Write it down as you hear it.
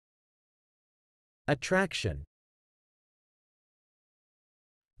Attraction.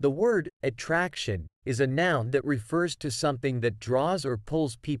 The word attraction is a noun that refers to something that draws or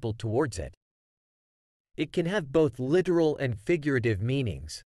pulls people towards it. It can have both literal and figurative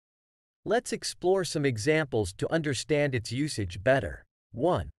meanings. Let's explore some examples to understand its usage better.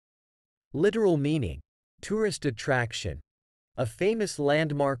 1. Literal meaning: tourist attraction, a famous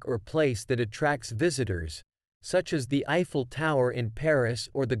landmark or place that attracts visitors, such as the Eiffel Tower in Paris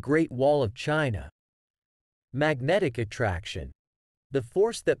or the Great Wall of China. Magnetic attraction: the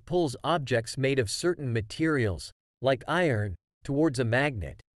force that pulls objects made of certain materials, like iron, towards a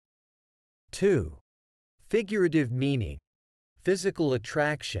magnet. 2. Figurative meaning: physical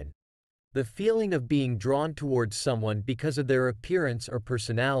attraction, the feeling of being drawn towards someone because of their appearance or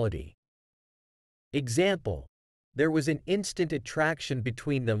personality. Example: there was an instant attraction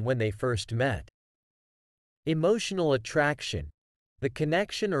between them when they first met. Emotional attraction: the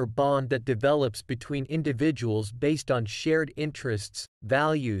connection or bond that develops between individuals based on shared interests,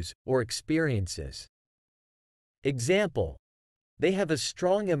 values, or experiences. Example: they have a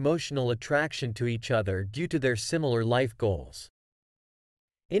strong emotional attraction to each other due to their similar life goals.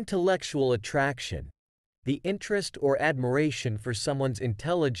 Intellectual attraction: the interest or admiration for someone's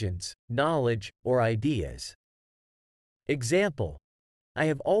intelligence, knowledge, or ideas. Example: I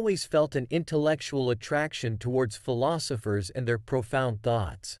have always felt an intellectual attraction towards philosophers and their profound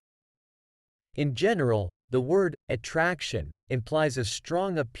thoughts. In general, the word attraction implies a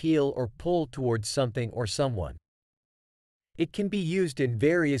strong appeal or pull towards something or someone. It can be used in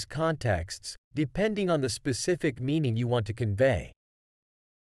various contexts, depending on the specific meaning you want to convey.